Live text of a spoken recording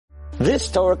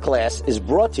This Torah class is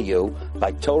brought to you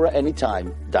by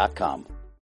TorahAnytime.com.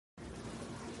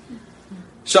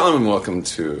 Shalom and welcome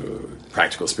to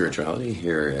Practical Spirituality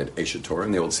here at Aish Torah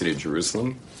in the old city of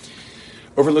Jerusalem,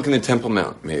 overlooking the Temple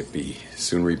Mount. May it be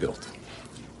soon rebuilt.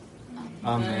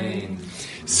 Amen.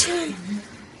 So,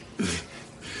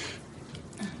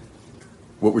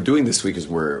 what we're doing this week is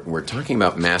we're talking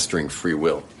about mastering free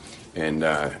will. And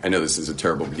I know this is a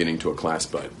terrible beginning to a class,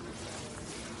 but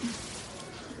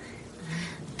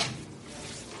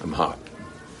I'm hot.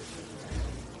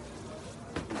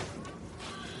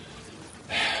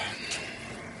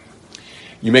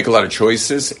 You make a lot of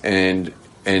choices, and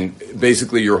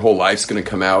basically your whole life's going to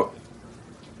come out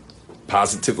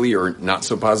positively or not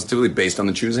so positively based on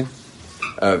the choosing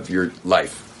of your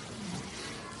life.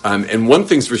 And one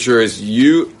thing's for sure is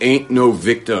you ain't no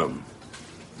victim.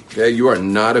 Okay, you are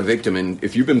not a victim, and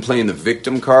if you've been playing the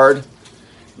victim card,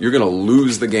 you're going to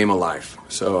lose the game of life.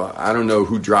 So I don't know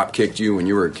who drop kicked you when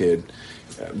you were a kid,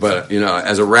 but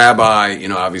as a rabbi,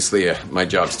 obviously my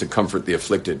job's to comfort the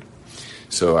afflicted.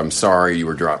 So I'm sorry you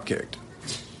were drop kicked,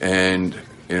 and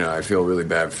I feel really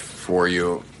bad for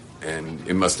you, and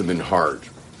it must have been hard.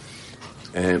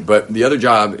 But the other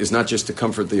job is not just to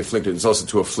comfort the afflicted; it's also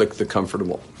to afflict the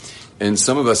comfortable. And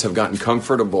some of us have gotten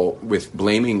comfortable with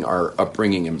blaming our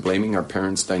upbringing and blaming our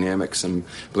parents' dynamics and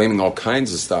blaming all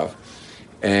kinds of stuff,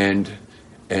 and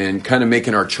kind of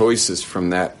making our choices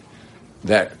from that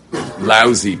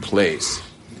lousy place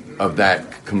of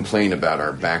that complaint about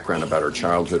our background, about our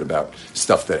childhood, about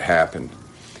stuff that happened.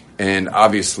 And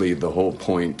obviously the whole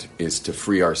point is to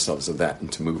free ourselves of that and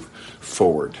to move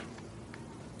forward.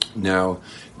 Now,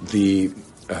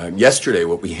 yesterday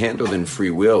what we handled in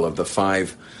free will, of the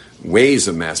 5 ways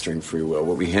of mastering free will,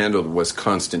 what we handled was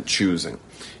constant choosing.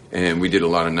 And we did a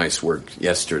lot of nice work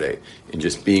yesterday in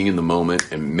just being in the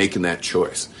moment and making that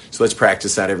choice. So let's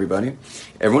practice that, everybody.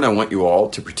 Everyone, I want you all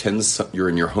to pretend you're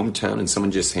in your hometown and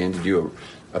someone just handed you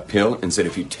a pill and said,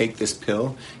 if you take this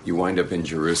pill, you wind up in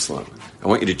Jerusalem. I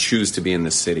want you to choose to be in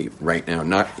the city right now.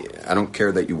 I don't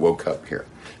care that you woke up here.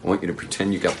 I want you to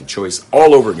pretend you got the choice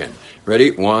all over again.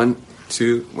 Ready? 1,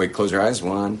 2, wait, close your eyes.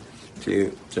 1,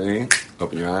 2, 3,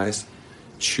 open your eyes.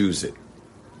 Choose it.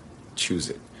 Choose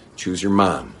it. Choose your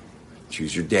mom.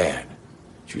 Choose your dad.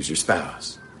 Choose your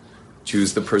spouse.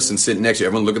 Choose the person sitting next to you.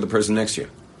 Everyone look at the person next to you.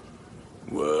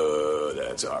 Whoa,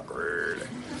 that's awkward.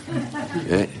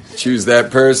 Okay? Choose that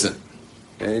person.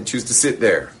 Okay? Choose to sit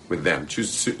there with them.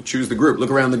 Choose the group.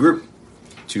 Look around the group.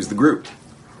 Choose the group.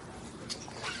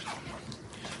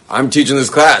 I'm teaching this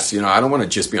class. I don't want to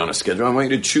just be on a schedule. I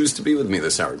want you to choose to be with me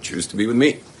this hour. Choose to be with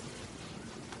me.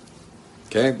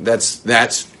 Okay?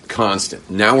 That's constant.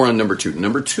 Now we're on number 2.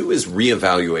 Number 2 is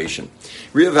reevaluation.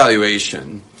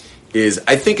 Reevaluation is,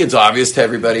 I think it's obvious to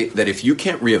everybody that if you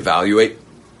can't reevaluate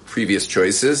previous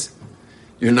choices,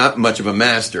 you're not much of a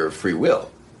master of free will.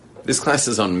 This class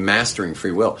is on mastering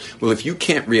free will. Well, if you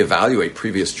can't reevaluate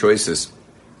previous choices,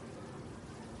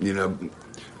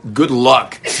 good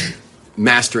luck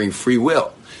mastering free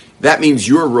will. That means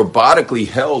you're robotically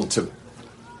held to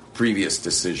previous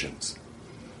decisions.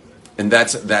 And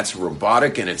that's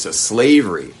robotic, and it's a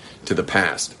slavery to the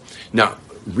past. Now,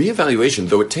 reevaluation,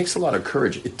 though it takes a lot of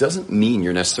courage, it doesn't mean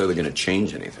you're necessarily going to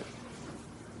change anything.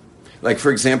 Like,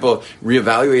 for example,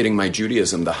 reevaluating my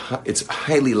Judaism, it's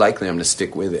highly likely I'm going to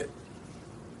stick with it.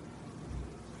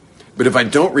 But if I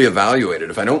don't reevaluate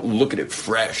it, if I don't look at it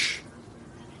fresh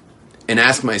and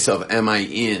ask myself, am I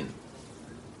in?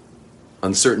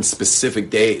 On certain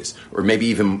specific days, or maybe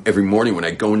even every morning when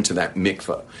I go into that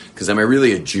mikvah. Because am I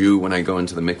really a Jew when I go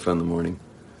into the mikvah in the morning?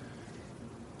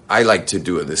 I like to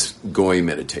do this goy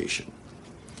meditation,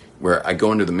 where I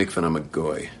go into the mikvah and I'm a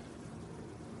goy.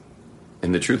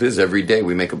 And the truth is, every day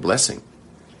we make a blessing.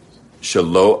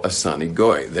 Shelo asani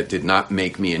goy, that did not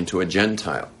make me into a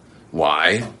Gentile.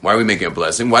 Why? Why are we making a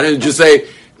blessing? Why didn't you just say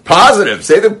positive?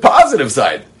 Say the positive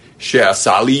side.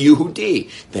 She'asali Yehudi,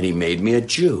 that he made me a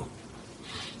Jew.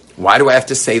 Why do I have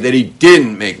to say that he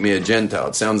didn't make me a Gentile?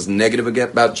 It sounds negative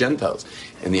about Gentiles.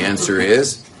 And the answer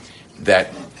is that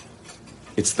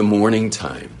it's the morning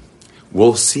time.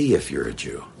 We'll see if you're a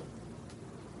Jew.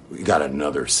 We got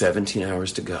another 17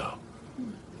 hours to go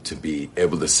to be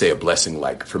able to say a blessing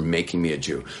like for making me a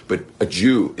Jew. But a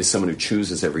Jew is someone who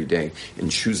chooses every day and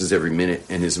chooses every minute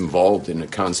and is involved in a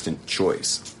constant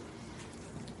choice.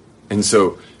 And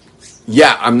so,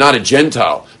 yeah, I'm not a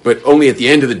Gentile, but only at the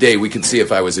end of the day we could see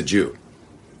if I was a Jew.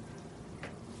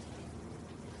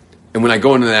 And when I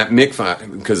go into that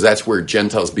mikvah, because that's where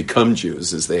Gentiles become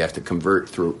Jews, is they have to convert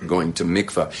through going to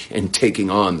mikvah and taking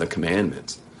on the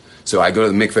commandments. So I go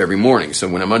to the mikvah every morning. So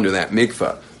when I'm under that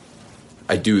mikvah,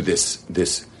 I do this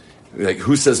Like,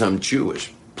 who says I'm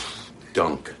Jewish?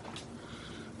 Dunk.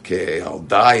 Okay, I'll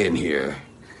die in here.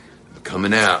 I'm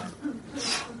coming out.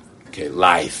 Okay,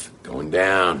 life going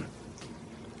down.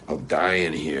 I'll die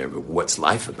in here, but what's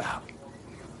life about?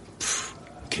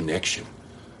 Connection.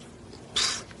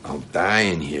 I'll die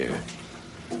in here.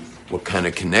 What kind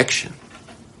of connection?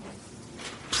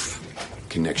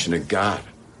 Connection to God.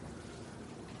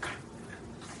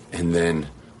 And then,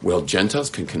 well, Gentiles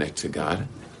can connect to God.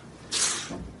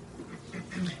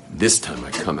 This time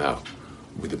I come out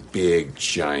with a big,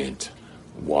 giant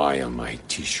Y on my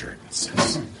t-shirt. It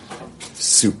says,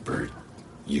 Super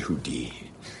Yehudi.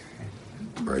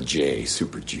 Or a J,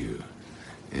 Super Jew.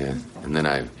 Yeah. And then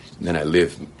I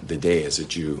live the day as a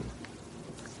Jew.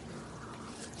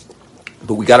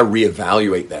 But we got to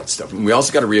reevaluate that stuff. And we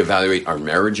also got to reevaluate our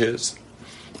marriages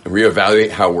and reevaluate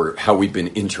how we've been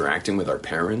interacting with our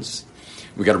parents.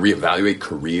 We got to reevaluate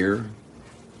career.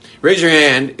 Raise your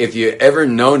hand if you ever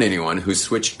known anyone who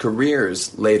switched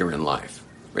careers later in life.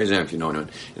 Raise your hand if you know anyone.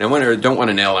 And don't want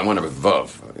an L, I want a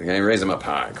Vav. Okay, raise them up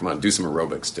high. Come on, do some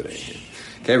aerobics today.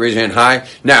 Okay, raise your hand high.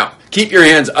 Now, keep your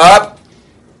hands up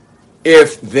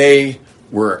if they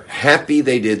were happy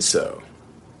they did so.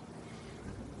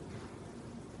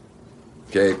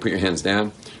 Okay, put your hands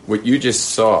down. What you just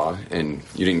saw, and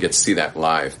you didn't get to see that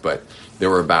live, but there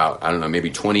were about, I don't know,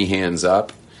 maybe 20 hands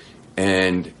up,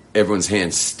 and everyone's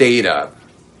hands stayed up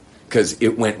because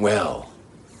it went well.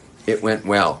 It went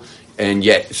well. And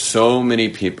yet so many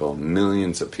people,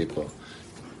 millions of people,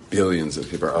 billions of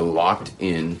people are locked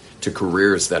in to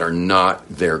careers that are not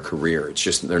their career. It's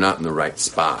just they're not in the right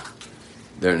spot.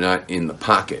 They're not in the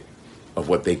pocket of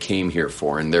what they came here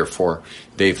for, and therefore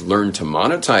they've learned to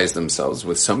monetize themselves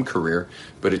with some career,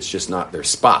 but it's just not their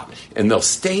spot. And they'll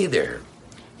stay there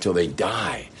till they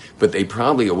die, but they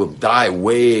probably will die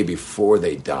way before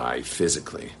they die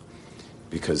physically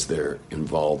because they're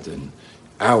involved in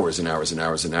hours and hours and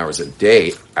hours and hours a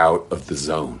day out of the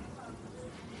zone.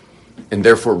 And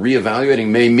therefore reevaluating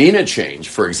may mean a change.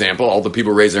 For example, all the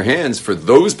people raise their hands for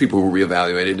those people who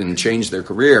reevaluated and changed their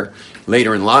career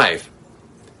later in life.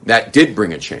 That did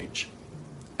bring a change,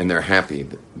 and they're happy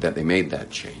that they made that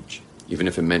change, even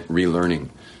if it meant relearning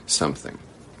something.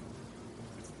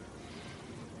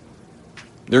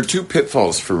 There are two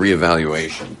pitfalls for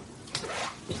reevaluation.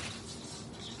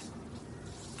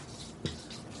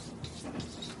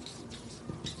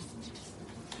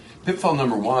 Pitfall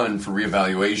number one for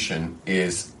reevaluation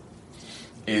is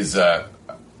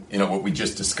what we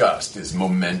just discussed, is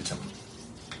momentum.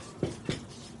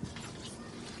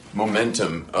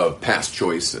 Momentum of past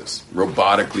choices,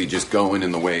 robotically just going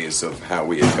in the ways of how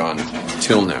we had gone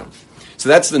till now. So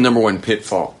that's the number one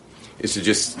pitfall, is to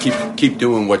just keep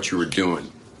doing what you were doing.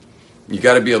 You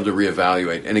got to be able to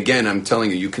reevaluate. And again, I'm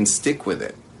telling you, you can stick with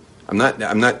it. I'm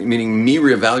not meaning me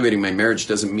reevaluating my marriage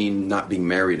doesn't mean not being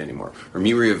married anymore. Or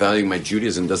me reevaluating my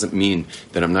Judaism doesn't mean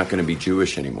that I'm not going to be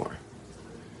Jewish anymore.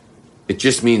 It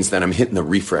just means that I'm hitting the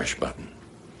refresh button.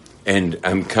 And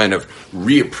I'm kind of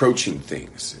reapproaching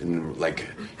things in like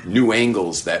new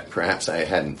angles that perhaps I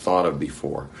hadn't thought of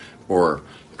before. Or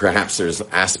perhaps there's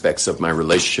aspects of my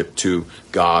relationship to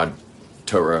God,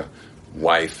 Torah,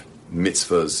 wife,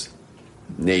 mitzvahs,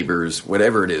 neighbors,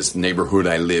 whatever it is, neighborhood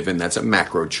I live in, that's a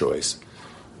macro choice.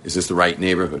 Is this the right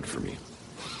neighborhood for me?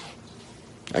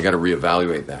 I got to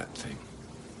reevaluate that thing.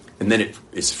 And then it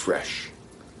is fresh.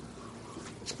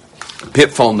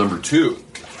 Pitfall number two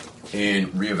in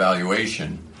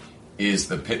reevaluation is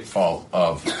the pitfall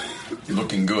of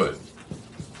looking good.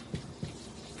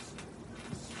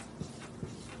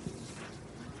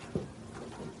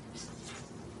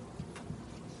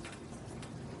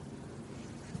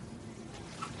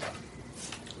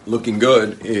 Looking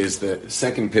good is the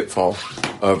second pitfall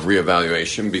of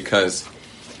reevaluation because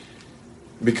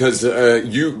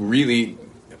you really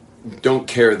don't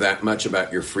care that much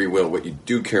about your free will. What you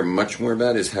do care much more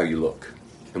about is how you look.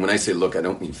 And when I say look, I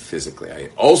don't mean physically. I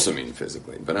also mean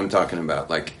physically. But I'm talking about,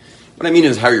 like, what I mean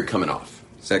is how you're coming off.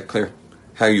 Is that clear?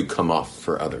 How you come off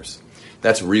for others.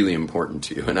 That's really important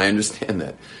to you. And I understand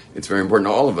that. It's very important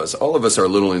to all of us. All of us are a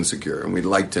little insecure, and we'd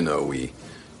like to know we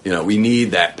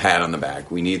need that pat on the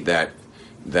back. We need that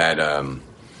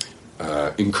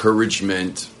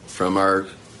encouragement from our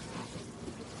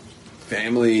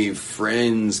family,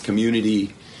 friends,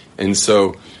 community. And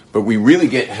so, but we really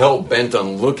get hell-bent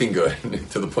on looking good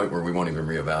to the point where we won't even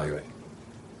reevaluate.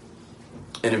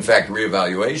 And in fact,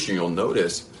 reevaluation, you'll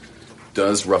notice,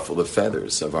 does ruffle the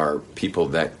feathers of our people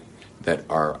that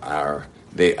are our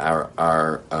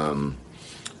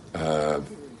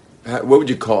what would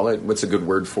you call it? What's a good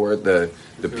word for it? The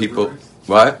people,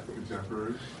 what?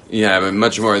 Yeah, but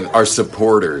much more our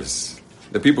supporters,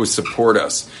 the people who support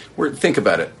us. Think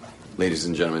about it, ladies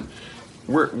and gentlemen.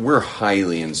 We're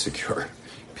highly insecure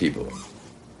people.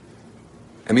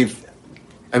 I mean,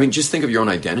 just think of your own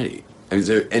identity. I mean, is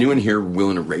there anyone here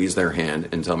willing to raise their hand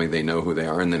and tell me they know who they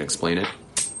are and then explain it?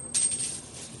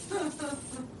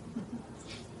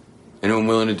 Anyone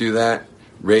willing to do that?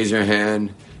 Raise your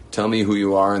hand, tell me who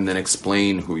you are, and then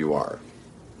explain who you are.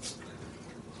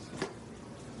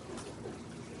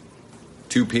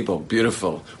 2 people.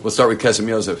 Beautiful. We'll start with Kesem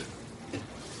Yosef.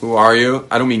 Who are you?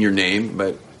 I don't mean your name,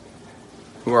 but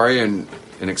who are you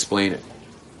and explain it.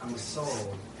 I'm a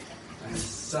soul. I'm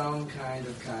some kind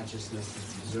of consciousness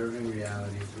that's observing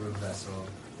reality through a vessel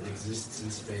that exists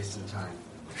in space and time.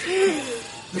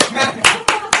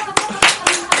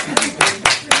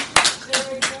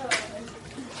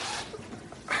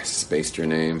 I spaced your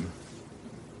name.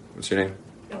 What's your name?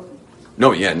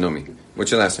 Nomi.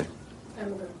 What's your last name?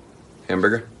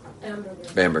 Hamburger?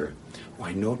 Bamberger. Oh,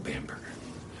 I know Bamberger.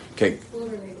 Okay.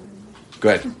 Go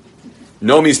ahead.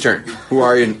 Nomi's turn. Who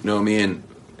are you, Nomi,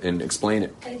 and explain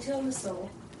it. I tell the soul,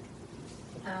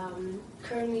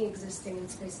 currently existing in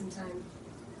space and time,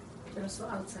 but also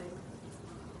outside.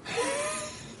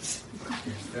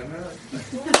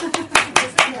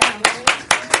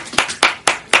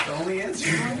 The only answer.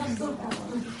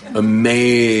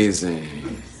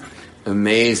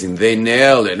 Amazing. They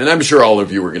nailed it. And I'm sure all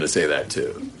of you were going to say that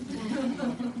too.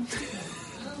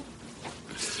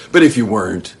 But if you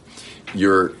weren't,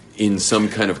 you're in some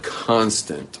kind of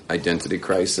constant identity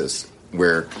crisis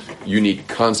where you need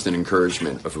constant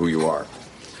encouragement of who you are.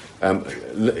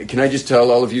 Can I just tell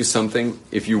all of you something?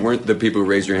 If you weren't the people who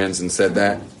raised your hands and said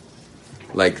that,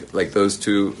 like those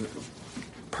 2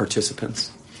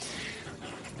 participants,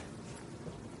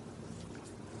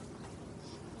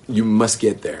 you must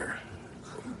get there,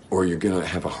 or you're going to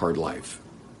have a hard life.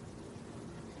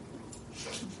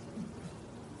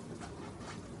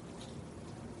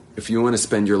 If you want to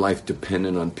spend your life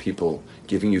dependent on people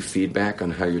giving you feedback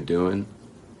on how you're doing,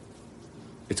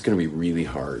 it's going to be really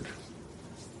hard.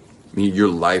 I mean, your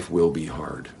life will be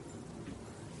hard.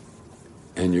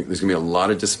 And there's going to be a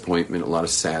lot of disappointment, a lot of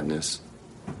sadness.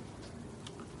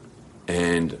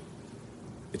 And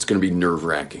it's going to be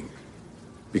nerve-wracking.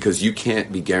 Because you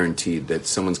can't be guaranteed that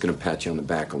someone's going to pat you on the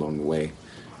back along the way.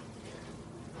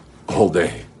 All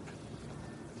day.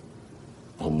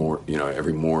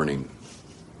 Every morning.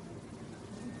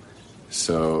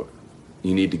 So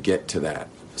you need to get to that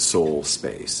soul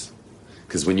space.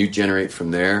 Because when you generate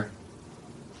from there,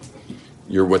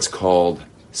 you're what's called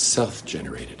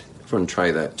self-generated. Everyone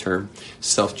try that term?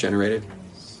 Self-generated?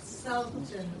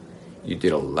 Self-generated. You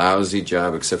did a lousy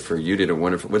job, except for you did a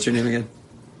wonderful... What's your name again?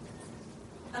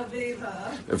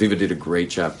 Aviva did a great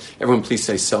job. Everyone please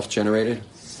say self-generated.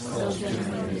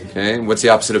 Self-generated. Okay, what's the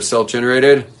opposite of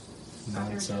self-generated?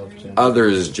 Not self-generated.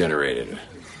 Others-generated.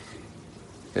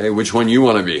 Okay, which one you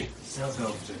want to be?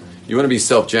 Self-generated. You want to be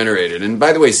self-generated. And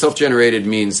by the way, self-generated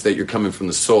means that you're coming from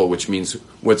the soul, which means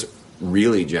what's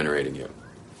really generating you.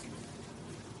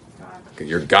 Okay,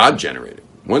 you're God-generated.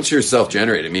 Once you're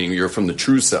self-generated, meaning you're from the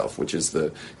true self, which is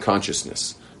the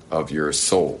consciousness of your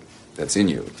soul that's in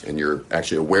you, and you're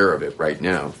actually aware of it right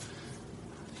now.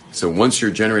 So once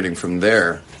you're generating from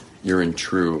there, you're in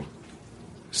true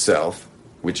self,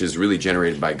 which is really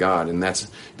generated by God, and that's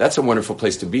a wonderful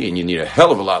place to be, and you need a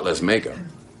hell of a lot less makeup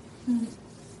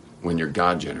when you're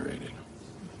God-generated.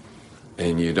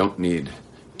 And you don't need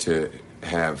to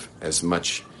have as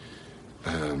much,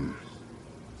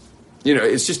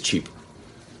 it's just cheaper.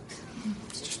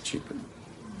 It's just cheaper.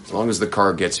 As long as the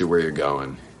car gets you where you're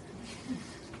going,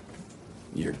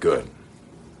 you're good.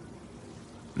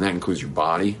 And that includes your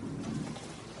body,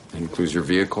 that includes your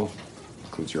vehicle,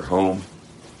 includes your home.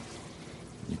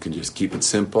 You can just keep it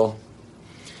simple.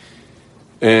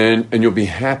 And you'll be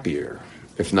happier,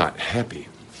 if not happy,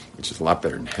 which is a lot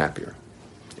better than happier.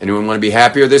 Anyone want to be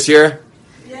happier this year?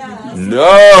 Yes.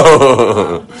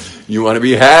 No! You want to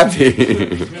be happy.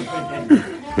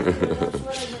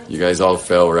 You guys all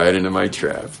fell right into my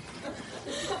trap.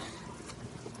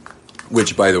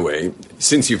 Which, by the way,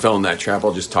 since you fell in that trap,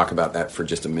 I'll just talk about that for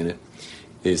just a minute,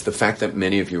 is the fact that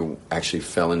many of you actually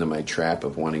fell into my trap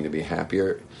of wanting to be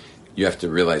happier. You have to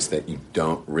realize that you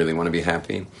don't really want to be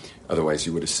happy. Otherwise,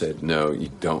 you would have said, no,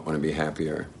 you don't want to be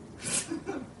happier.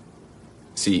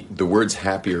 See, the words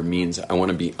happier means I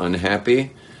want to be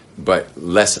unhappy, but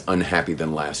less unhappy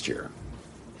than last year.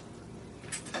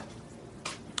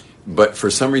 But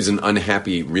for some reason,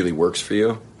 unhappy really works for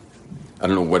you. I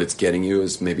don't know what it's getting you.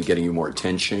 Is maybe getting you more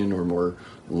attention or more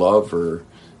love, or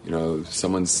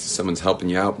someone's helping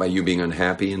you out by you being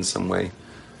unhappy in some way.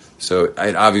 So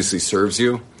it obviously serves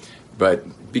you, but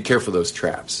be careful of those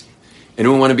traps.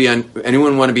 Anyone want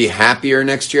to be happier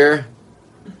next year?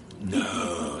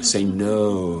 No. Say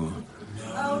no.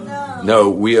 Oh no. No,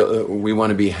 we want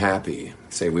to be happy.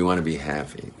 Say we want to be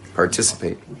happy.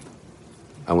 Participate.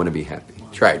 I want to be happy.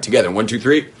 Try it together. 1, 2,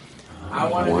 3. I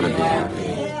want to be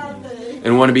happy.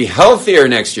 And want to be healthier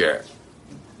next year.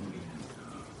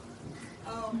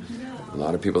 Oh A no.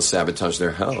 lot of people sabotage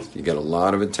their health. You get a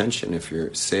lot of attention if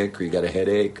you're sick or you got a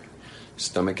headache,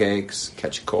 stomach aches,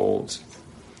 catch colds.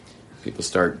 People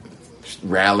start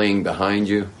rallying behind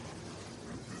you.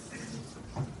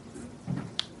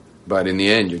 But in the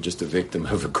end, you're just a victim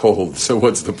of a cold. So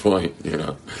what's the point, you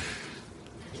know?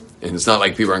 And it's not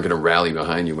like people aren't going to rally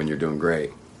behind you when you're doing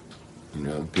great. You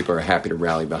know, people are happy to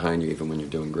rally behind you even when you're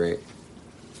doing great.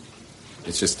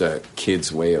 It's just a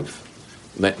kid's way of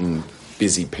letting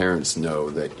busy parents know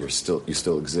that you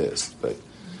still exist. But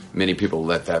many people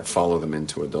let that follow them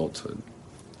into adulthood.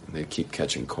 And they keep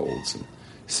catching colds and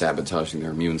sabotaging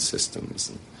their immune systems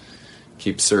and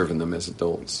keep serving them as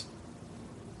adults.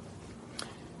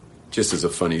 Just as a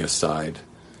funny aside,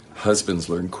 husbands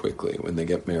learn quickly when they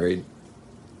get married,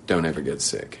 don't ever get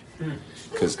sick.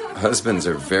 Because husbands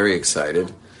are very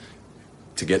excited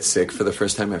to get sick for the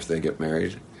first time after they get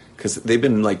married. Because they've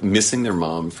been like missing their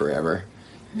mom forever.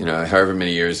 You know, however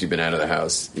many years you've been out of the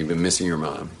house, you've been missing your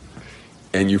mom.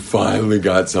 And you finally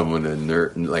got someone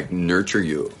to nurture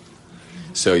you.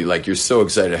 So you're so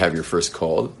excited to have your first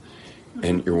cold.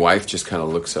 And your wife just kind of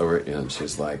looks over at you and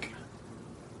she's like,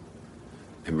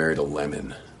 I married a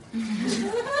lemon.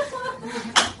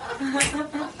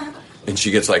 And she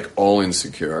gets like all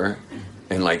insecure.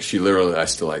 And like she literally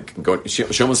has to like go, she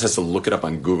almost has to look it up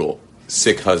on Google.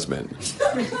 Sick husband.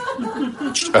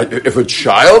 If a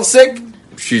child's sick,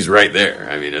 she's right there.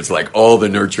 I mean, it's like all the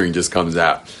nurturing just comes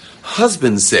out.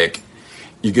 Husband sick,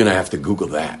 you're going to have to Google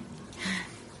that.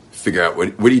 Figure out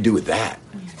what do you do with that?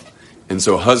 And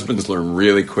so husbands learn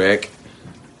really quick,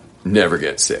 never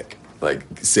get sick. Like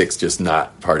sick's just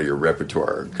not part of your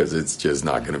repertoire because it's just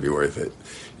not going to be worth it.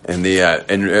 And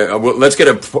well, let's get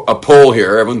a poll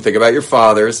here. Everyone think about your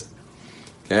fathers.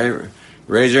 Okay,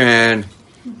 raise your hand.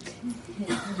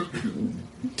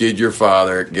 Did your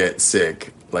father get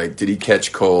sick? Like, did he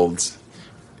catch colds?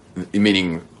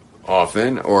 Meaning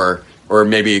often, or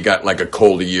maybe he got like a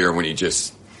cold a year when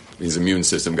his immune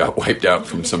system got wiped out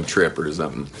from some trip or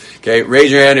something. Okay,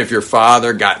 raise your hand if your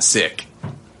father got sick.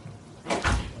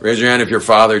 Raise your hand if your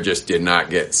father just did not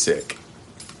get sick.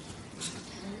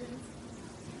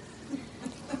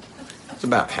 It's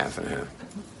about half and half.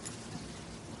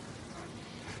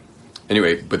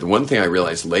 Anyway, but the one thing I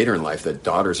realized later in life, that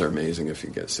daughters are amazing if you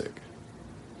get sick.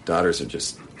 Daughters are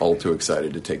just all too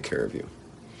excited to take care of you.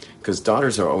 Because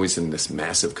daughters are always in this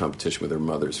massive competition with their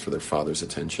mothers for their father's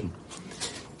attention.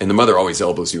 And the mother always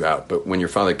elbows you out. But when your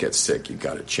father gets sick, you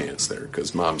got a chance there.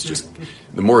 Because mom's just,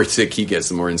 the more sick he gets,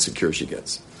 the more insecure she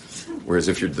gets. Whereas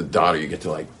if you're the daughter, you get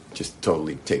to like just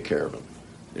totally take care of him.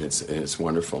 And it's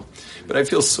wonderful. But I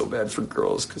feel so bad for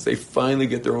girls because they finally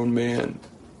get their own man.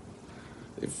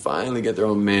 They finally get their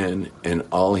own man, and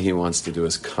all he wants to do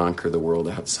is conquer the world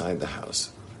outside the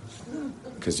house.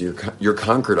 Because you're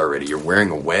conquered already. You're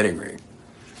wearing a wedding ring.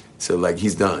 So, like,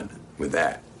 he's done with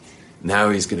that. Now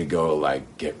he's going to go,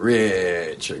 like, get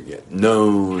rich or get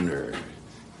known or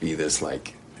be this,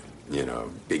 like, you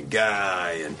know, big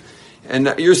guy.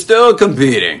 And you're still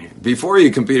competing. Before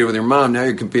you competed with your mom, now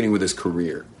you're competing with his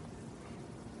career.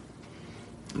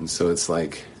 And so it's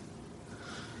like...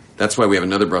 That's why we have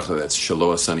another bracha that's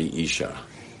Shelo Asani Isha.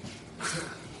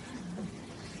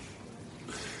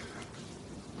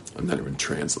 I'm not even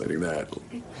translating that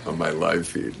on my live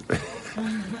feed.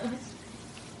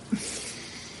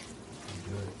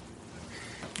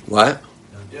 What?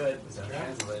 Don't do it. It's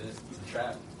untranslated. It's a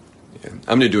trap. Yeah,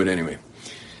 I'm going to do it anyway.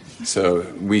 So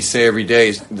we say every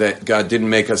day that God didn't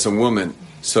make us a woman.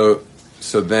 So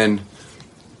then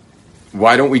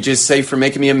why don't we just say for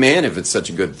making me a man if it's such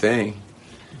a good thing?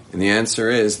 And the answer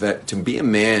is that to be a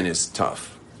man is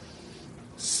tough.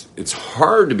 It's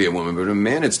hard to be a woman, but a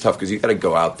man it's tough because you got to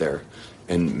go out there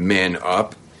and man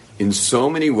up in so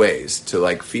many ways to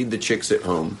like feed the chicks at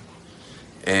home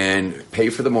and pay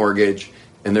for the mortgage.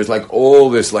 And there's like all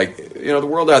this like, you know, the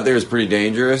world out there is pretty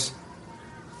dangerous.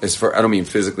 I don't mean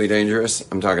physically dangerous.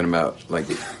 I'm talking about like,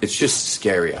 it's just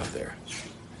scary out there.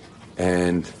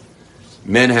 And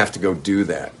men have to go do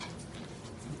that.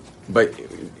 But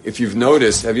if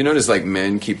have you noticed like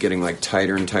men keep getting like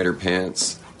tighter and tighter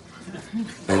pants,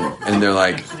 and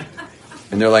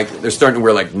they're starting to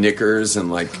wear like knickers and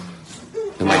like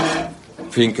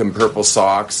pink and purple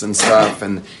socks and stuff,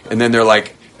 and then they're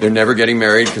like They're never getting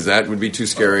married because that would be too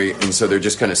scary, and so they're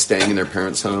just kind of staying in their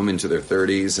parents' home into their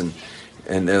 30s,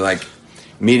 and they're like,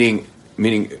 meaning,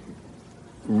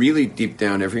 really deep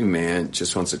down, every man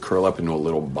just wants to curl up into a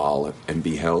little ball and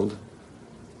be held,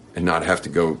 and not have to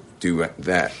go do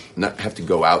that, not have to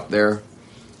go out there,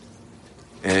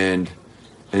 and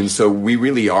so we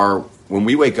really are. When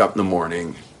we wake up in the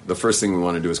morning, the first thing we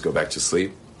want to do is go back to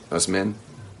sleep, us men,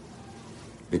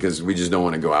 because we just don't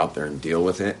want to go out there and deal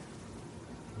with it.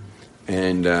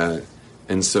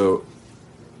 And so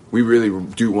we really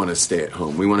do want to stay at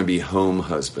home. We want to be home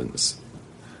husbands.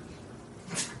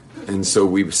 And so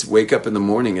we wake up in the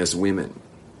morning as women.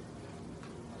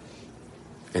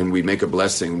 And we make a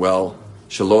blessing. Well,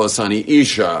 Shelo Asani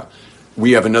Isha,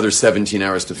 we have another 17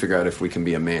 hours to figure out if we can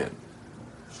be a man.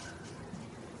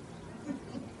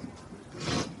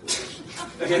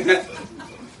 We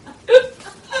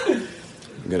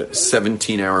got a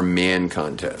 17-hour man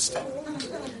contest.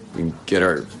 We can get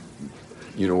our,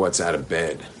 what's out of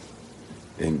bed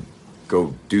and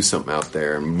go do something out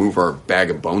there and move our bag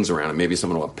of bones around, and maybe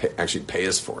someone will actually pay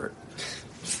us for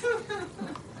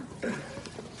it.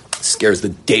 Scares the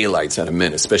daylights out of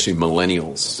men, especially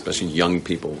millennials, especially young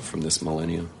people from this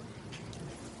millennium.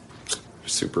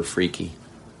 Super freaky.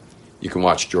 You can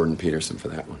watch Jordan Peterson for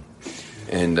that one.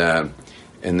 And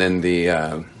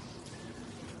then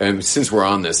and since we're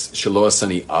on this, Shelo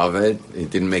Asani Aved, it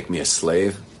didn't make me a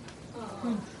slave.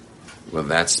 Well,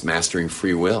 that's mastering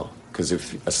free will. Because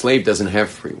if a slave doesn't have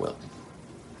free will,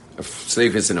 a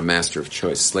slave isn't a master of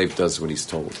choice. A slave does what he's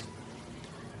told.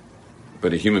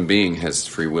 But a human being has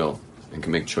free will and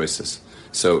can make choices.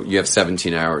 So you have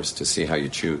 17 hours to see how you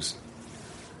choose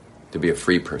to be a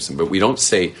free person. But we don't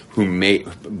say we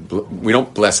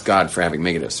don't bless God for having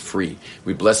made us free.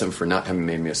 We bless him for not having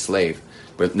made me a slave.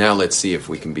 But now let's see if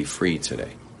we can be free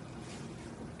today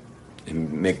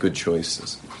and make good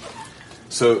choices.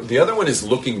 So the other one is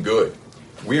looking good.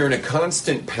 We are in a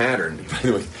constant pattern. By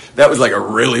the way, that was like a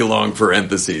really long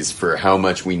parenthesis for how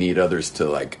much we need others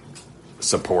to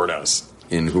support us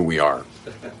in who we are.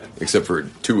 Except for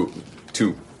two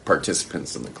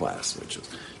participants in the class, which is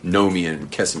Nomi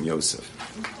and Kesem Yosef.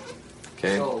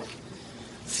 Okay?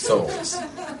 Souls.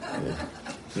 Yeah.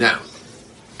 Now,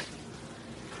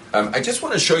 I just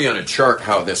want to show you on a chart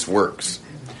how this works.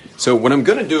 So what I'm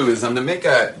going to do is I'm going to make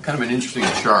a kind of an interesting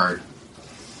chart.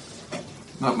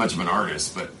 Not much of an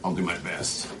artist, but I'll do my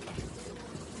best.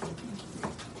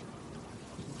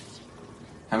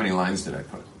 How many lines did I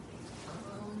put?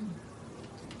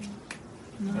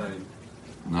 9.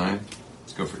 9?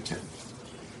 Let's go for 10.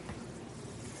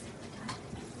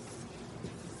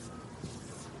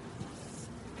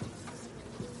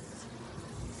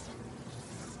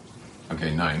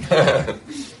 Okay, 9. I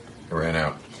ran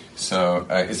out. So,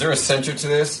 is there a center to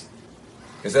this?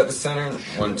 Is that the center?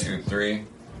 1, 2, 3.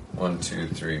 1, 2,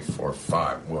 3, 4,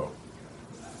 5. Whoa.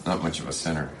 Not much of a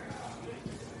center.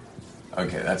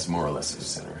 Okay, that's more or less the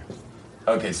center.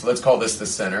 Okay, so let's call this the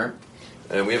center.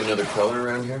 And we have another color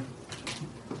around here?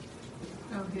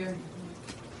 Oh, here.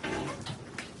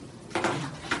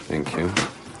 Thank you.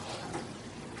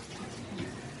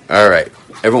 All right.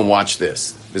 Everyone watch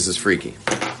this. This is freaky.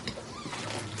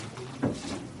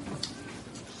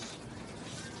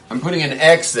 I'm putting an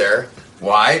X there.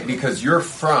 Why? Because you're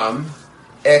from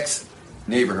X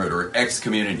neighborhood or X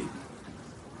community.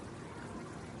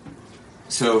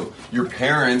 So your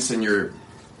parents and your,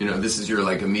 this is your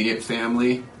immediate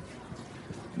family.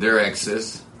 They're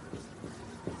X's.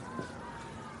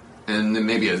 And then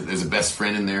maybe there's a best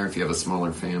friend in there if you have a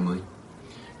smaller family.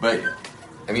 But,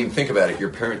 think about it. Your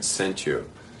parents sent you.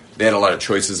 They had a lot of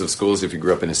choices of schools if you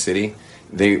grew up in a city.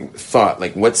 They thought,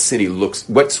 what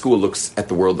school looks at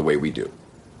the world the way we do?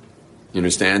 You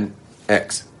understand?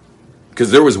 X.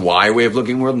 Because there was Y way of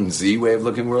looking world and Z way of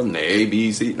looking world and A,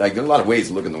 B, C. There's a lot of ways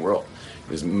to look in the world.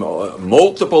 There's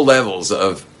multiple levels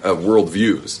of world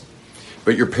views.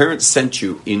 But your parents sent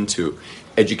you into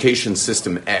education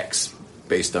system X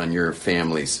based on your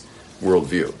family's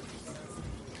worldview.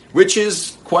 Which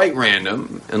is quite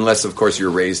random, unless, of course, you're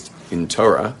raised in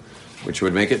Torah, which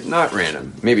would make it not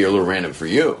random. Maybe a little random for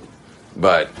you,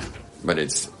 but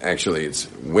it's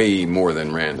way more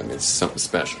than random. It's something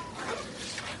special.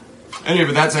 Anyway,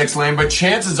 but that's X-Land. But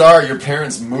chances are your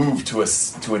parents moved to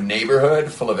a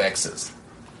neighborhood full of X's.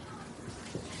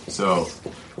 So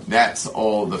that's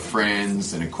all the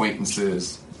friends and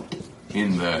acquaintances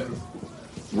in the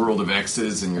world of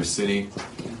X's in your city.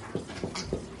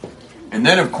 And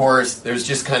then, of course, there's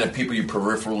just kind of people you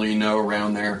peripherally know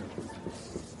around there.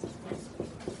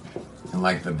 In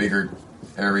the bigger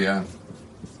area.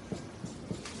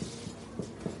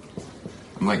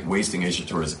 I'm wasting Aisha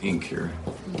Torah's ink here.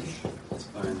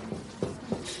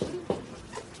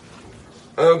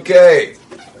 Okay.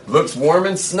 Looks warm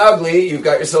and snuggly. You've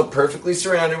got yourself perfectly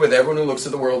surrounded with everyone who looks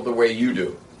at the world the way you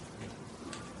do.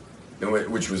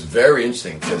 Which was very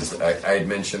interesting because I had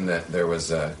mentioned that there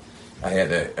was I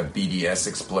had a BDS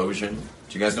explosion.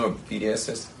 Do you guys know what BDS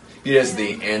is? BDS is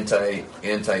the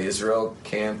anti-Israel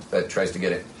camp that tries to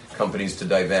get companies to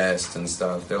divest and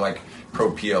stuff. They're like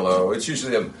pro-PLO. It's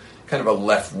usually a kind of a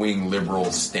left-wing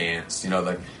liberal stance. You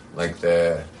know,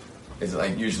 it's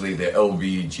like usually the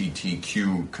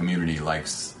LGBTQ community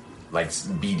likes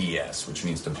BDS, which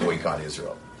means to boycott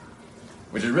Israel.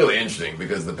 Which is really interesting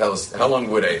because how long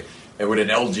would an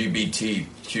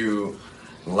LGBTQ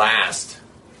last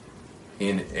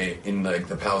in like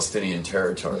the Palestinian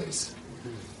territories?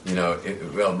 You know,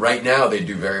 well, right now they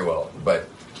do very well, but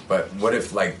what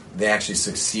if like they actually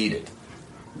succeeded,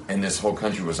 and this whole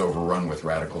country was overrun with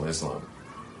radical Islam?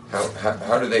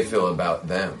 How do they feel about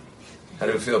them? How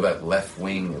do they feel about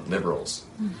left-wing liberals?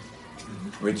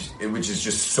 Which is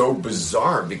just so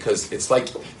bizarre because it's like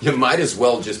you might as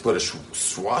well just put a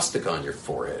swastika on your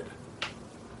forehead.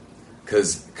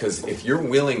 Because if you're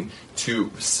willing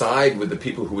to side with the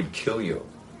people who would kill you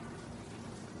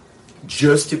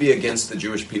just to be against the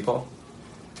Jewish people,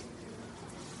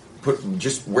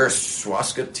 just wear a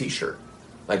swastika t-shirt.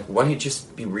 Like, why don't you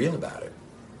just be real about it?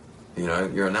 You know,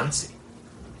 you're a Nazi.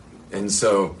 And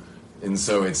so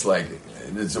it's like,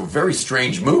 it's a very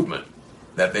strange movement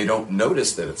that they don't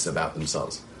notice that it's about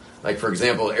themselves. Like, for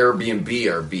example,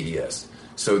 Airbnb are BDS.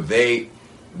 So they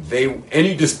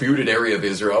any disputed area of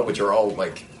Israel, which are all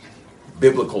like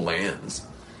biblical lands,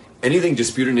 anything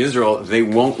disputed in Israel, they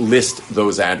won't list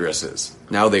those addresses.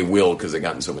 Now they will because they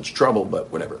got in so much trouble,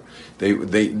 but whatever. They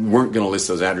weren't going to list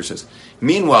those addresses.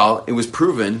 Meanwhile, it was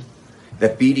proven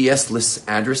that BDS lists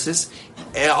addresses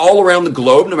all around the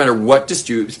globe, no matter what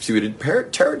disputed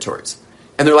territories.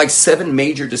 And there are like 7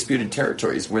 major disputed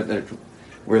territories where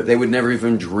they would never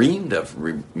even dreamed of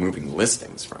removing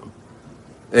listings from.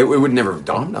 It would never have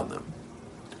dawned on them.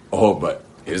 Oh, but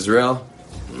Israel?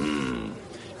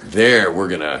 There we're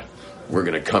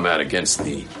gonna come out against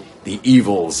the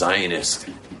evil Zionist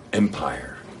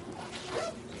empire.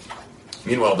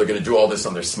 Meanwhile, they're gonna do all this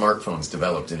on their smartphones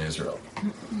developed in Israel.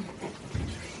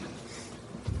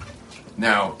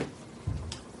 Now,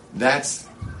 that's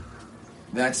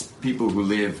people who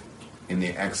live in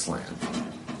the X-land.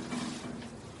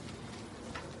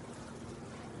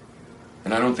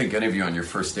 And I don't think any of you on your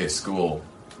first day of school,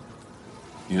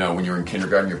 you know, when you were in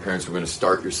kindergarten, your parents were going to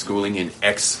start your schooling in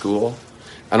X school.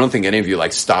 I don't think any of you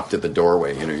like stopped at the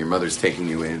doorway. You know, your mother's taking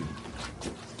you in.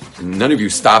 And none of you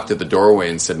stopped at the doorway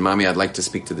and said, "Mommy, I'd like to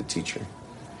speak to the teacher."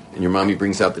 And your mommy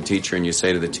brings out the teacher and you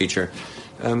say to the teacher,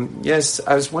 "Yes,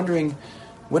 I was wondering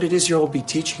what it is you'll be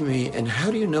teaching me and how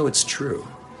do you know it's true?"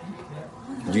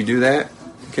 Do you do that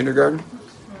in kindergarten?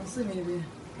 Honestly,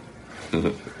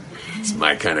 maybe. It's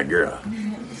my kind of girl.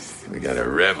 We got a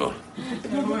rebel.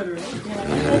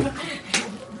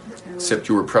 Except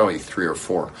you were probably 3 or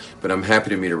 4. But I'm happy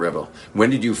to meet a rebel. When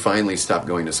did you finally stop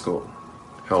going to school?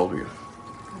 How old were you?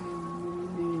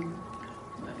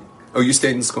 Oh, you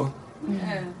stayed in school?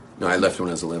 Yeah. No, I left when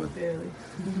I was 11. Barely.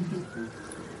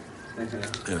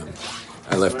 Yeah.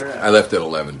 I left at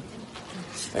 11.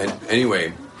 And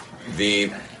anyway,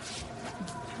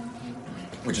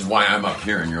 which is why I'm up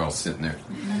here and you're all sitting there.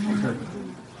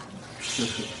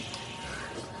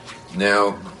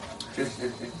 Now,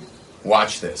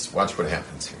 watch this. Watch what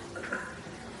happens here.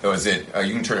 Oh, is it?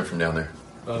 You can turn it from down there.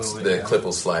 The clip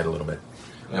will slide a little bit.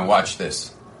 Now watch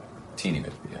this. Teeny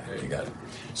bit. Yeah, you got it.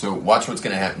 So watch what's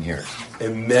going to happen here.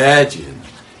 Imagine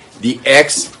the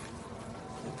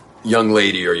young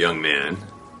lady or young man,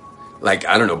 like,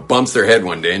 I don't know, bumps their head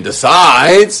one day and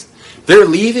decides they're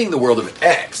leaving the world of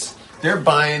X. They're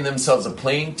buying themselves a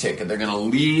plane ticket. They're going to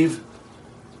leave,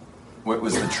 what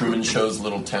was the Truman Show's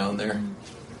little town there?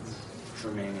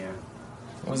 Romania.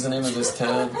 What was the name of this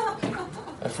town?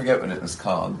 I forget what it was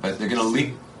called, but they're going to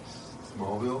leave.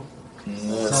 Smallville?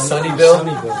 Sunnyvale?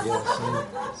 Sunnyvale, yeah.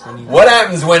 Sunnyvale. What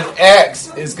happens when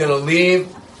X is going to leave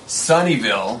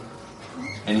Sunnyvale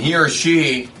and he or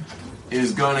she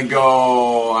is going to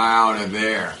go out of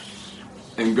there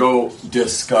and go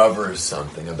discover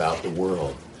something about the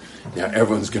world? Now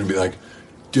everyone's going to be like,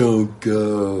 don't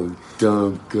go,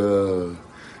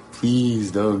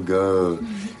 please don't go.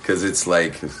 Because it's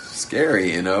like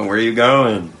scary, you know, where are you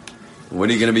going? What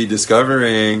are you going to be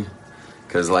discovering?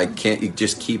 Because like, can't you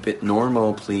just keep it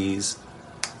normal, please?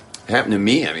 It happened to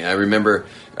me. I mean, I remember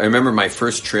my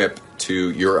first trip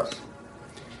to Europe.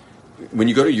 When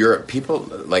you go to Europe, people,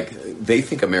 like, they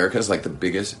think America is like the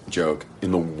biggest joke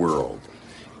in the world.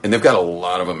 And they've got a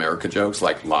lot of America jokes,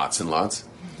 like lots and lots.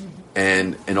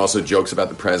 and also jokes about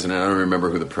the president. I don't remember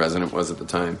who the president was at the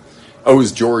time. Oh, it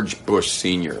was George Bush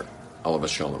Sr., Oliver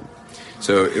Shalom.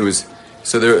 So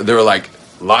there were like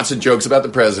lots of jokes about the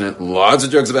president, lots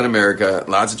of jokes about America,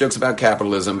 lots of jokes about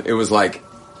capitalism. It was like,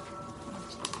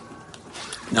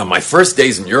 now my first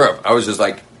days in Europe, I was just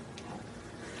like,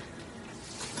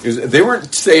 they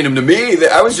weren't saying them to me.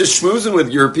 I was just schmoozing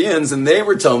with Europeans, and they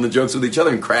were telling the jokes with each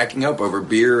other and cracking up over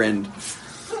beer and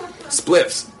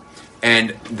spliffs.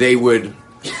 And they were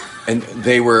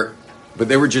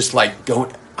just like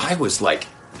going, I was like,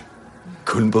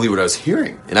 couldn't believe what I was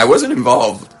hearing. And I wasn't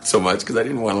involved so much because I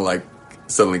didn't want to like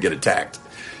suddenly get attacked.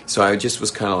 So I just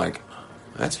was kind of like,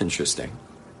 that's interesting.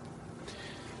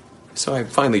 So I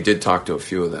finally did talk to a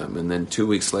few of them. And then 2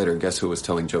 weeks later, guess who was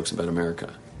telling jokes about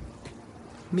America?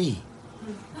 Me.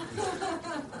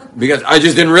 Because I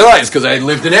just didn't realize, because I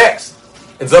lived in X.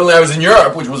 And suddenly I was in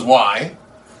Europe, which was Y.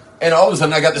 And all of a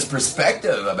sudden I got this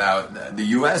perspective about the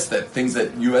U.S. that things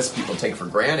that U.S. people take for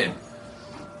granted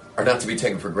are not to be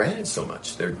taken for granted so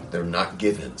much. They're not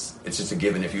givens. It's just a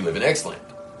given if you live in X land,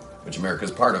 which America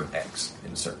is part of X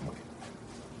in a certain way.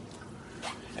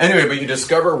 Anyway, but you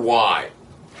discover Y.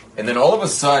 And then all of a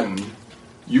sudden,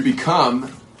 you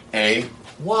become a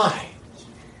Y.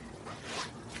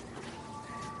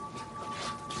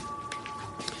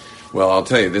 Well, I'll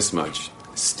tell you this much.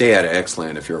 Stay out of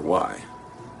X-Land if you're a Y.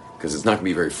 Because it's not going to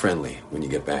be very friendly when you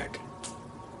get back.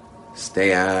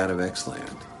 Stay out of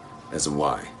X-Land as a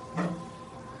Y.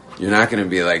 You're not going to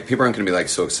be like, people aren't going to be like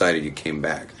so excited you came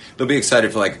back. They'll be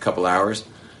excited for like a couple hours,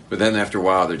 but then after a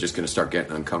while they're just going to start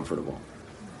getting uncomfortable.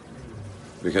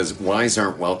 Because Ys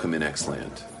aren't welcome in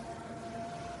X-Land.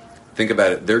 Think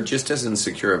about it. They're just as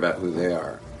insecure about who they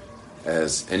are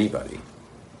as anybody.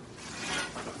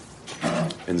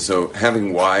 And so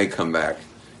having Y come back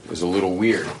was a little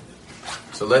weird.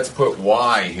 So let's put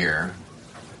Y here.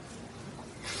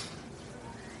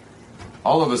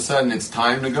 All of a sudden it's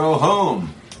time to go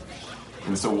home.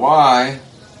 And so Y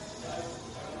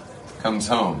comes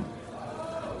home.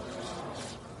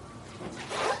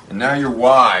 And now you're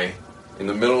Y in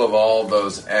the middle of all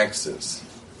those X's.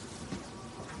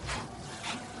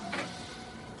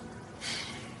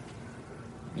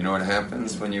 You know what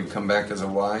happens when you come back as a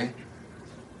Y?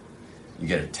 You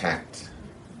get attacked.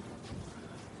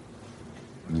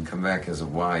 When you come back as a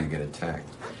Y, you get attacked.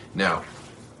 Now,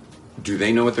 do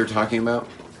they know what they're talking about?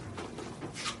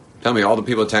 Tell me, all the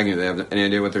people attacking you, do they have any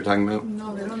idea what they're talking about?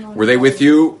 No, they don't know. Were they with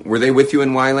you? Were they with you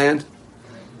in Y-Land?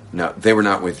 No, they were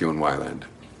not with you in Y-Land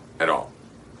at all.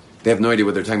 They have no idea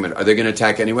what they're talking about. Are they going to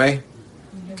attack anyway?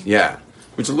 Mm-hmm. Yeah,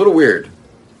 which is a little weird.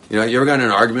 You know, you ever got in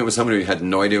an argument with somebody who had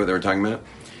no idea what they were talking about?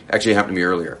 Actually, it happened to me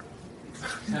earlier.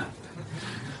 Yeah.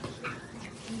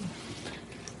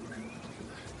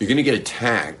 You're going to get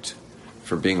attacked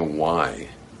for being a Y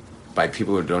by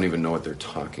people who don't even know what they're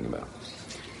talking about.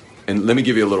 And let me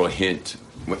give you a little hint.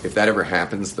 If that ever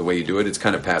happens, the way you do it, it's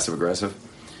kind of passive-aggressive.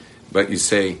 But you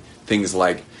say things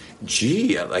like,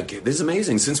 gee, like, this is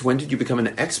amazing. Since when did you become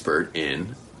an expert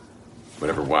in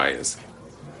whatever Y is?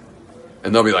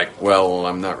 And they'll be like, well,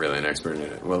 I'm not really an expert in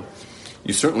it. Well,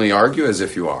 you certainly argue as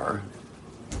if you are.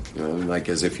 You know, like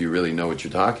as if you really know what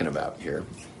you're talking about here.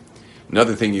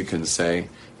 Another thing you can say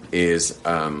is,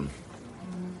 another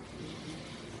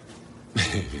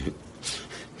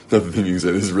thing you can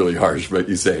say, this is really harsh, but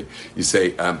you say,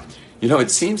 you know, it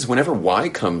seems whenever Y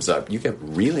comes up, you get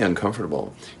really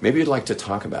uncomfortable. Maybe you'd like to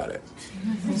talk about it.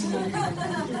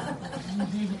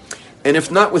 And if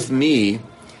not with me,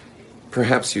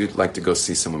 perhaps you'd like to go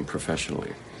see someone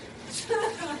professionally.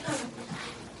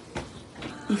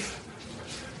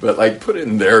 But, like, put it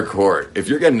in their court. If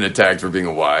you're getting attacked for being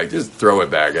a Y, just throw it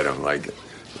back at them. Like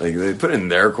they put it in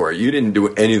their court. You didn't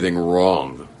do anything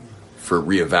wrong for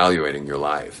reevaluating your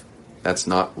life. That's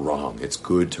not wrong. It's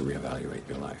good to reevaluate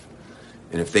your life.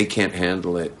 And if they can't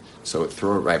handle it, so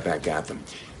throw it right back at them.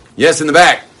 Yes, in the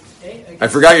back. Hey, I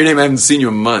forgot your name. I haven't seen you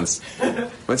in months.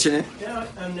 What's your name? Yeah,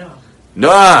 I'm Noah.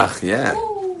 Noah, yeah.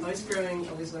 Always growing,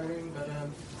 always learning, but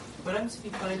what happens if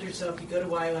you find yourself, you go to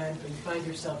Y-Land, but you find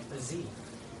yourself a Z?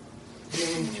 And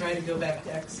then when you try to go back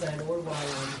to X-Land or Y-Land,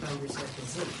 you find yourself a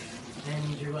Z.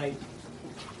 And you're like,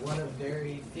 one of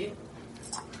very few.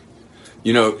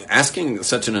 You know, asking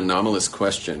such an anomalous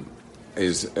question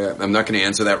is, I'm not going to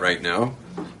answer that right now,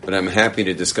 but I'm happy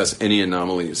to discuss any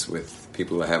anomalies with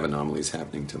people who have anomalies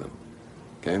happening to them.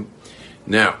 Okay?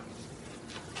 Now,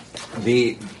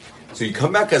 so you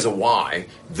come back as a Y,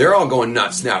 they're all going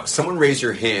nuts. Now, someone raise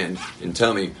your hand and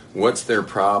tell me, what's their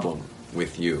problem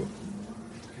with you?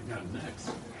 Not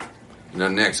next.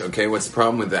 Not next. Okay, what's the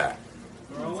problem with that?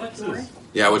 We're all X's.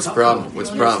 Yeah, what's the problem? What's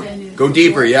the problem? Go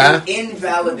deeper, yeah?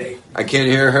 Invalidate. I can't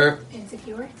hear her.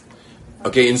 Insecure?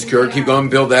 Okay, insecure. Keep going.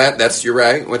 Build that. That's you're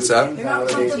right. What's up? They're not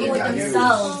comfortable with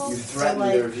themselves. You threaten So,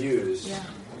 like, their views. Yeah.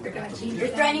 They're gonna cheat. You're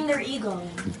threatening their ego.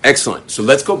 Excellent. So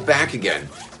let's go back again.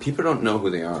 People don't know who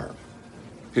they are.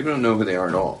 People don't know who they are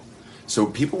at all. So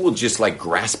people will just like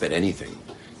grasp at anything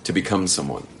to become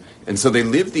someone. And so they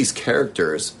live these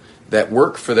characters that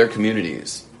work for their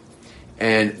communities.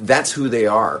 And that's who they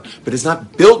are. But it's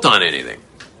not built on anything.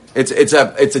 It's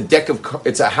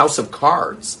a house of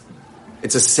cards.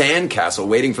 It's a sandcastle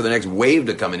waiting for the next wave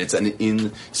to come in. It's an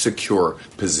insecure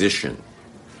position.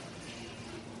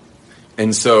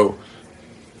 And so,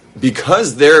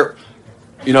 because they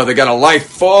got a life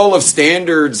full of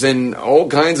standards and all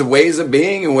kinds of ways of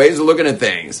being and ways of looking at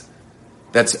things.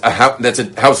 That's a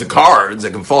house of cards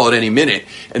that can fall at any minute.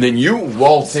 And then you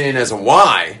waltz in as a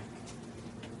Y.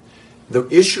 The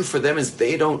issue for them is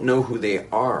they don't know who they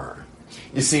are.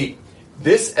 You see,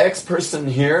 this X person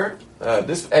here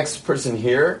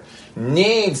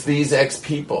needs these X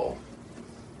people.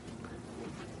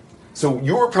 So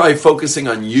you're probably focusing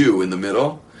on you in the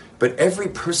middle, but every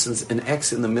person's an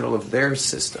X in the middle of their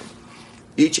system.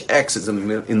 Each X is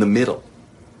in the middle.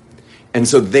 And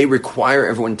so they require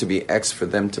everyone to be X for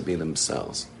them to be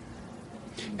themselves.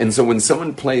 And so when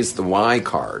someone plays the Y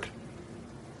card,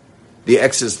 the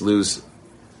X's lose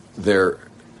their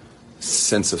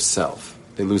sense of self.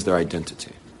 They lose their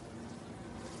identity.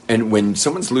 And when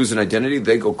someone's losing identity,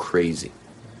 they go crazy.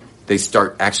 They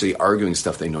start actually arguing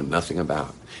stuff they know nothing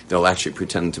about. They'll actually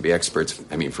pretend to be experts,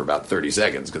 for about 30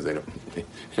 seconds, because they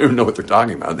don't know what they're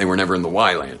talking about. They were never in the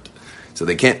Y land. So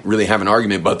they can't really have an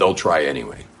argument, but they'll try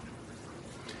anyway.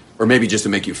 Or maybe just to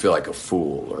make you feel like a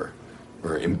fool,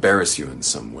 or embarrass you in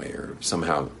some way, or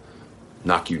somehow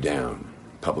knock you down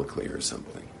publicly or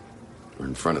something, or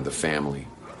in front of the family.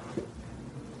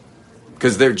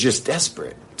 Because they're just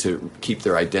desperate to keep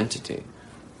their identity,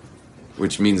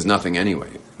 which means nothing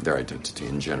anyway, their identity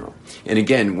in general. And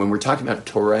again, when we're talking about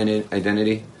Torah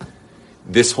identity,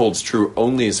 this holds true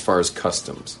only as far as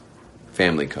customs,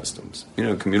 family customs,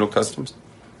 communal customs.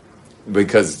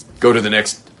 Because go to the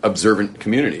next observant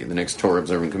community, the next Torah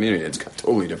observant community, it's got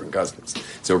totally different customs.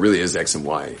 So it really is X and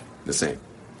Y the same.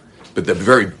 But the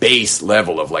very base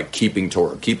level of like keeping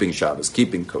Torah, keeping Shabbos,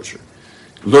 keeping kosher,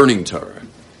 learning Torah,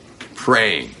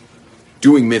 praying,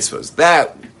 doing mitzvahs,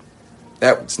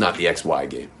 that's not the XY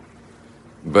game.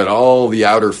 But all the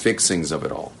outer fixings of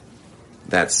it all,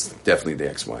 that's definitely the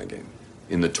XY game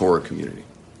in the Torah community.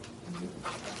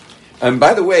 And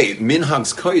by the way,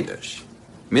 Minhag's Kodesh,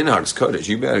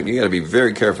 you got to be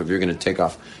very careful if you're going to take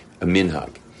off a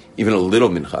minhag, even a little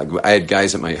minhag. I had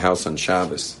guys at my house on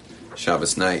Shabbos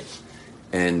night,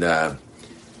 and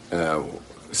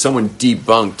someone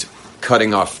debunked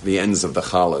cutting off the ends of the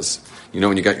challahs.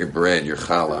 When you got your bread, your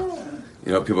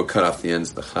challah, people cut off the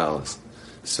ends of the challahs.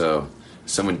 So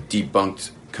someone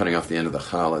debunked cutting off the end of the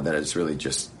challah. That is really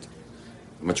just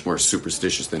much more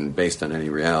superstitious than based on any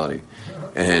reality.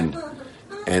 And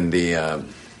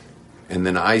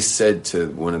then I said to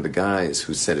one of the guys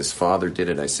who said his father did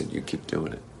it, I said, you keep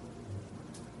doing it.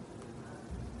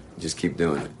 Just keep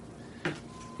doing it.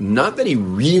 Not that he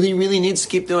really, really needs to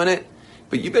keep doing it,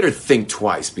 but you better think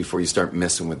twice before you start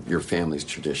messing with your family's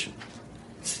tradition.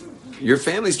 Your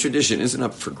family's tradition isn't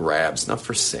up for grabs, not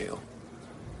for sale.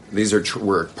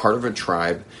 We're part of a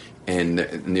tribe, and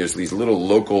there's these little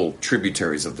local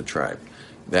tributaries of the tribe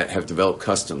that have developed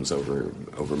customs over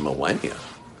millennia.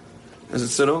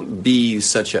 So don't be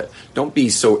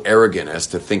so arrogant as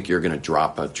to think you're going to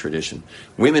drop a tradition.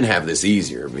 Women have this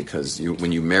easier because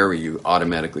when you marry, you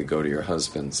automatically go to your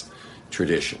husband's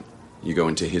tradition. You go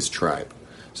into his tribe.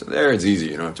 So there it's easy.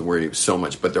 You don't have to worry so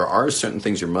much. But there are certain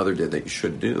things your mother did that you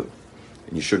should do,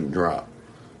 and you shouldn't drop.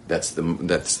 That's the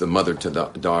mother to the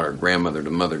daughter, grandmother to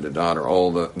mother to daughter,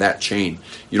 that chain.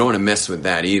 You don't want to mess with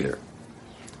that either.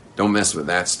 Don't mess with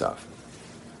that stuff.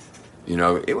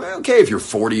 Okay, if you're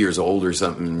 40 years old or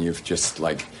something, and you've just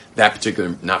like that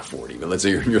particular, not 40, but let's say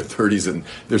you're in your 30s and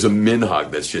there's a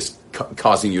minhag that's just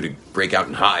causing you to break out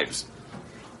in hives.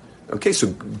 Okay,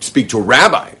 so speak to a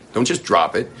rabbi. Don't just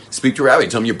drop it. Speak to a rabbi.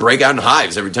 Tell him you break out in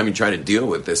hives every time you try to deal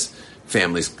with this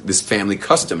family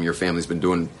custom your family's been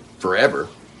doing forever.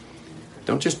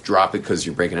 Don't just drop it because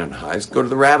you're breaking out in hives. Go to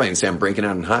the rabbi and say, I'm breaking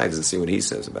out in hives, and see what he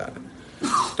says about it.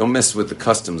 Don't mess with the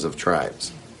customs of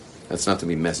tribes. That's not to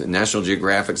be messed with. National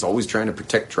Geographic's always trying to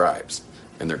protect tribes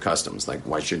and their customs. Like,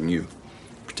 why shouldn't you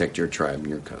protect your tribe and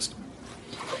your custom?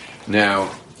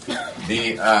 Now,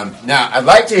 I'd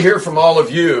like to hear from all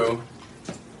of you.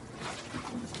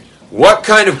 What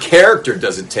kind of character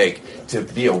does it take to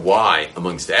be a Y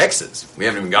amongst X's. We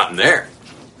haven't even gotten there.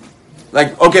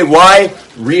 Like, okay, Y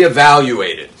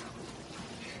reevaluated.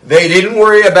 They didn't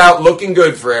worry about looking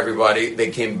good for everybody.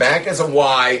 They came back as a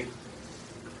Y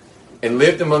and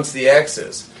lived amongst the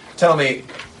X's. Tell me,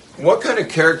 what kind of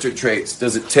character traits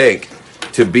does it take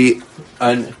to be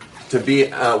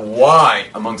a Y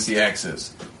amongst the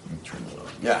X's?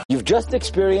 Yeah. You've just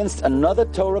experienced another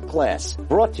Torah class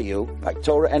brought to you by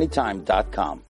TorahAnytime.com.